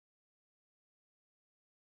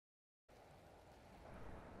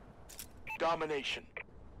domination.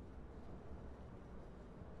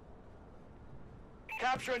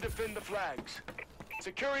 Capture and defend the flags.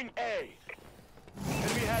 Securing A.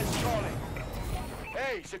 Enemy has Charlie.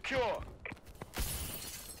 A, secure.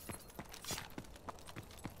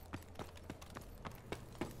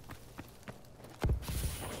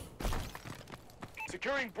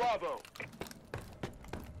 Securing Bravo.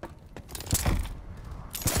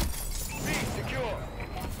 B, secure.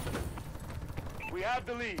 We have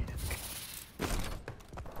the lead.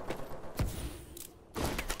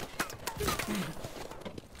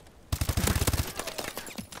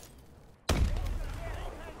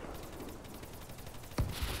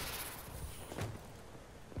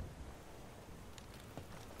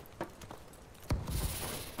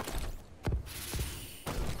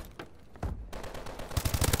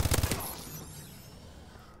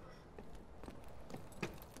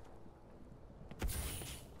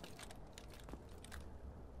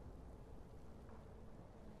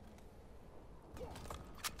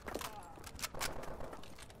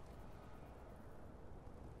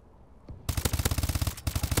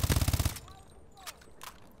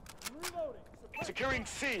 Securing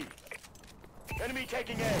C. Enemy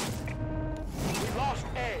taking A. We lost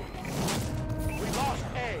A. We lost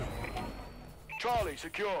A. Charlie,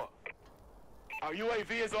 secure. Our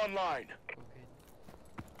UAV is online.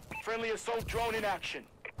 Friendly assault drone in action.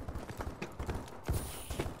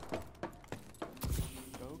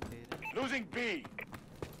 Losing B.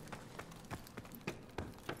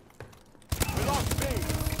 We lost B.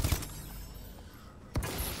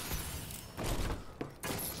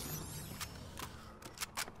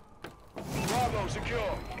 Bravo,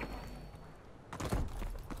 secure.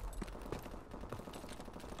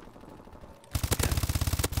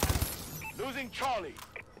 Losing Charlie.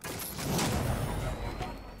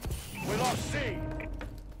 We lost C.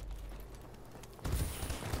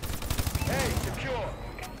 A, secure.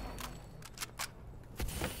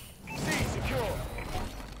 C, secure.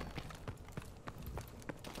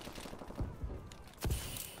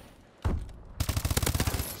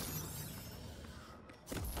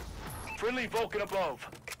 Friendly Vulcan above.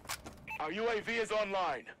 Our UAV is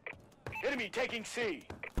online. Enemy taking C.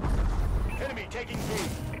 Enemy taking B.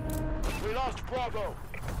 We lost Bravo.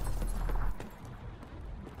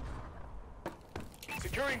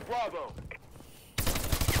 Securing Bravo.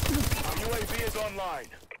 Our UAV is online.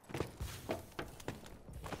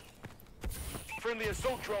 Friendly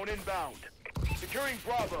assault drone inbound. Securing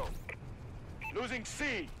Bravo. Losing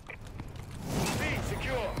C. C,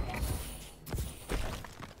 secure.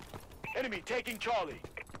 Enemy taking Charlie.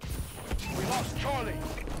 We lost Charlie.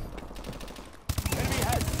 Enemy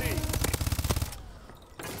has C.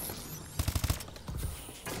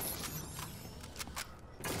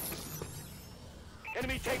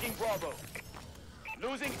 Enemy taking Bravo.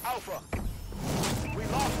 Losing Alpha. We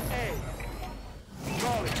lost A.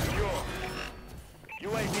 Charlie, secure.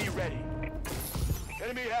 UAV ready.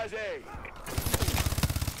 Enemy has A.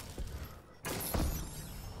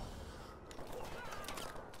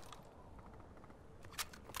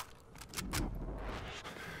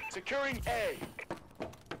 Securing A.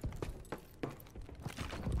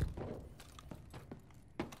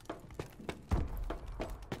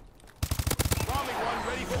 Bombing run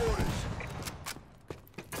ready for orders.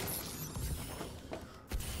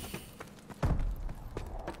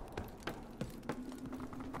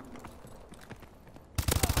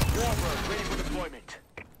 Warbird ready for deployment.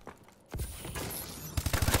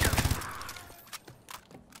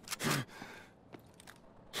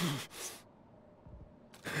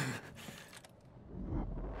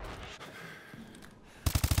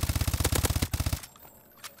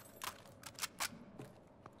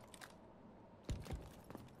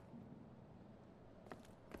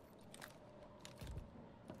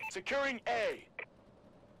 Securing A.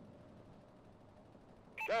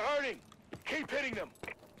 They're hurting. Keep hitting them.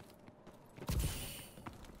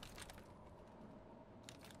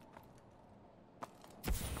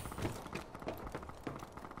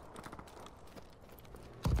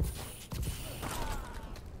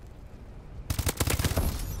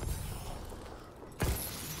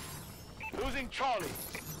 Losing Charlie.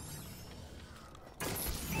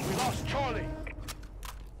 We lost Charlie.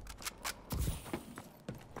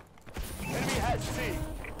 Enemy has C.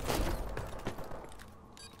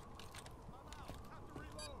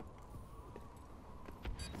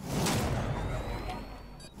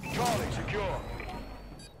 Charlie, secure.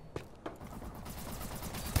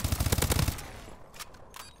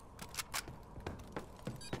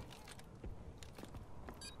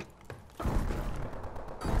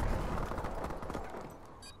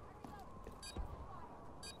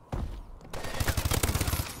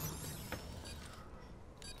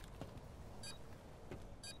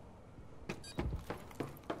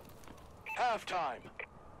 halftime.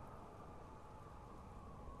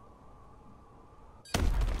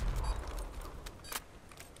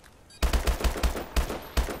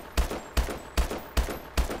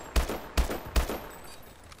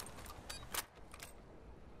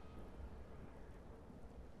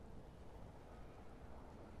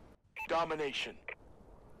 Domination.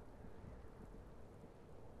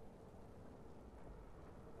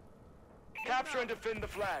 Capture and defend the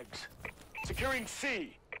flags. Securing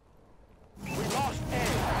C. We lost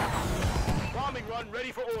A. Bombing run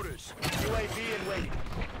ready for orders. UAV in waiting.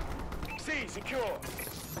 C secure.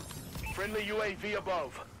 Friendly UAV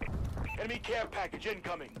above. Enemy care package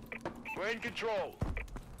incoming. We're in control.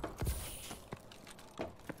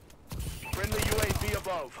 Friendly UAV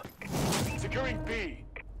above. Securing B.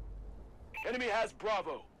 Enemy has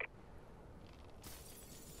Bravo.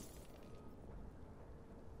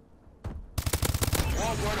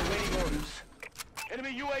 Warbird awaiting orders.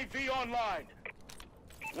 Enemy UAV online.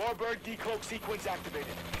 Warbird decloak sequence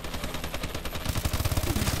activated.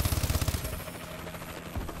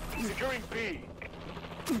 Securing B.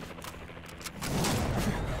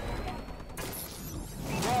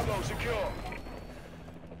 Bravo secure.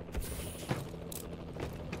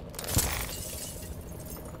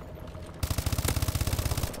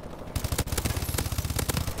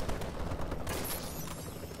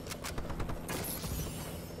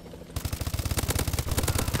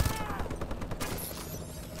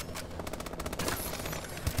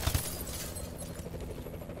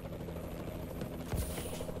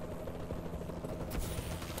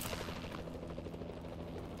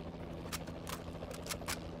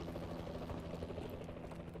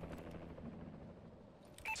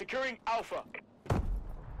 Securing Alpha.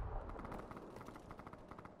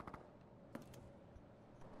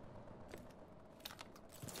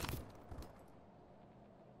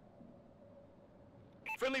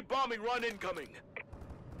 Friendly bombing run incoming.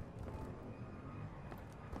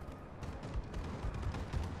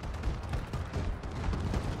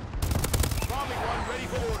 Bombing run ready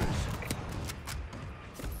for orders.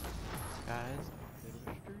 Guys, little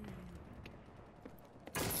streak.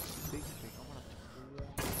 Big streak. I want to.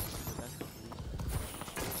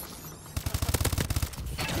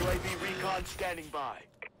 UAV recon standing by.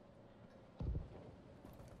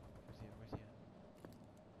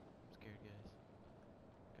 Where's he at?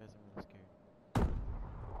 I'm scared, guys. Guys, I'm really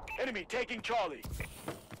scared. Enemy taking Charlie.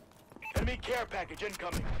 Enemy care package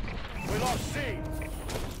incoming. We lost C.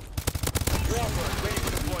 Warbird ready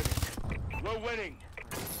for deployment. We're winning.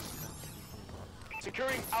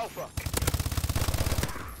 Securing Alpha.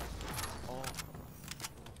 Oh.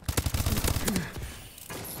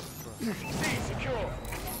 C secure.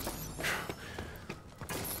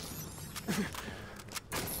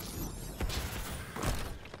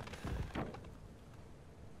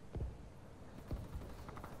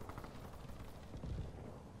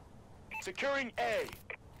 Securing A.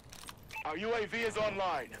 Our UAV is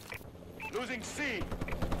online. Losing C.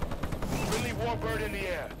 Friendly Warbird in the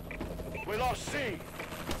air. We lost C.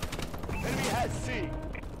 Enemy has C.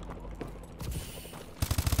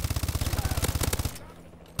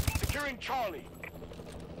 Securing Charlie.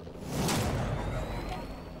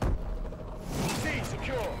 C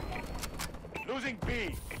secure. Losing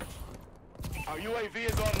B. Our UAV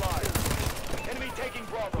is online. Enemy taking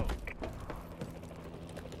Bravo.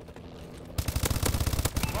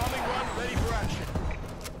 Bombing run ready for action.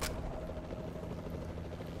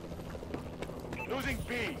 Losing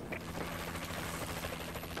B.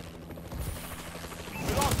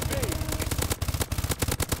 We lost B.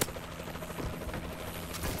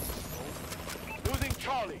 Losing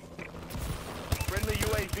Charlie. Friendly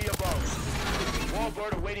UAV above.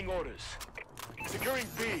 Warbird awaiting orders. Securing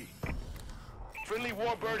B. Friendly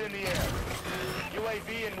Warbird in the air. UAV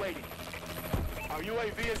in waiting. Our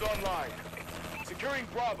UAV is online. Securing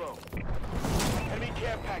Bravo. Enemy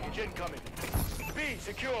care package incoming. B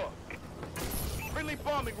secure. Friendly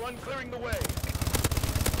bombing run clearing the way.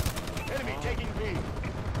 Enemy taking B.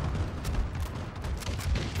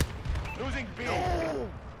 Losing B. No.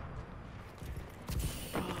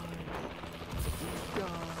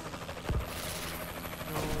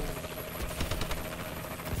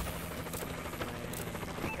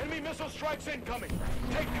 Enemy missile strikes incoming.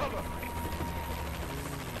 Take cover.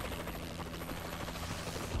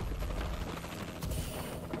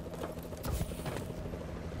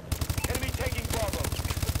 Enemy taking Bravo.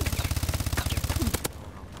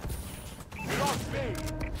 We lost B.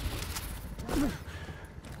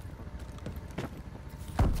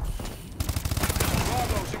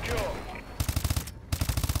 Bravo secure.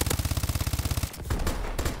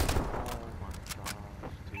 Oh my gosh,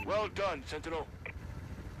 dude. Well done, Sentinel.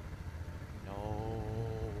 No.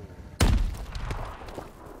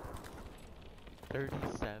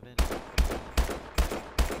 37. So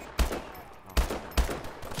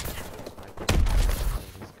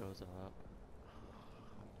this goes up.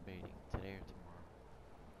 I'm debating today or tomorrow.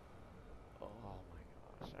 Oh my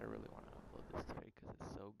gosh, I really want to upload this today because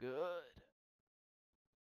it's so good.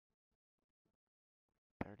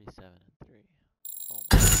 37 and 3. Oh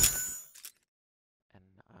my gosh. And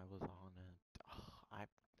I was on a,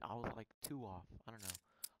 I was like 2 off. I don't know.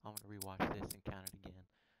 I'm gonna rewatch this and count it again.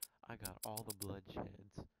 I got all the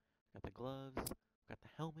bloodsheds. Got the gloves, got the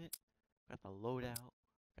helmet, got the loadout,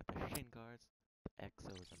 got the shin guards. The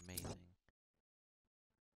EXO is amazing.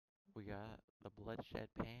 We got the bloodshed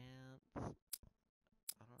pants.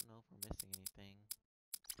 I don't know if we're missing anything.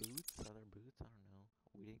 Boots? Other boots? I don't know.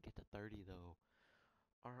 We didn't get to 30 though.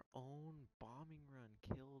 Our own bombing run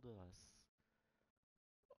killed us.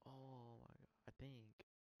 Oh my god. I think.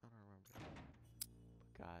 I don't remember.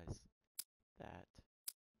 But guys, that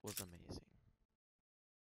was amazing.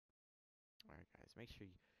 Alright guys, make sure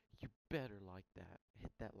you better like that.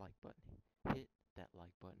 Hit that like button. Hit that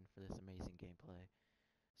like button for this amazing gameplay.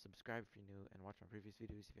 Subscribe if you're new and watch my previous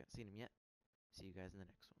videos if you haven't seen them yet. See you guys in the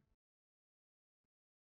next one.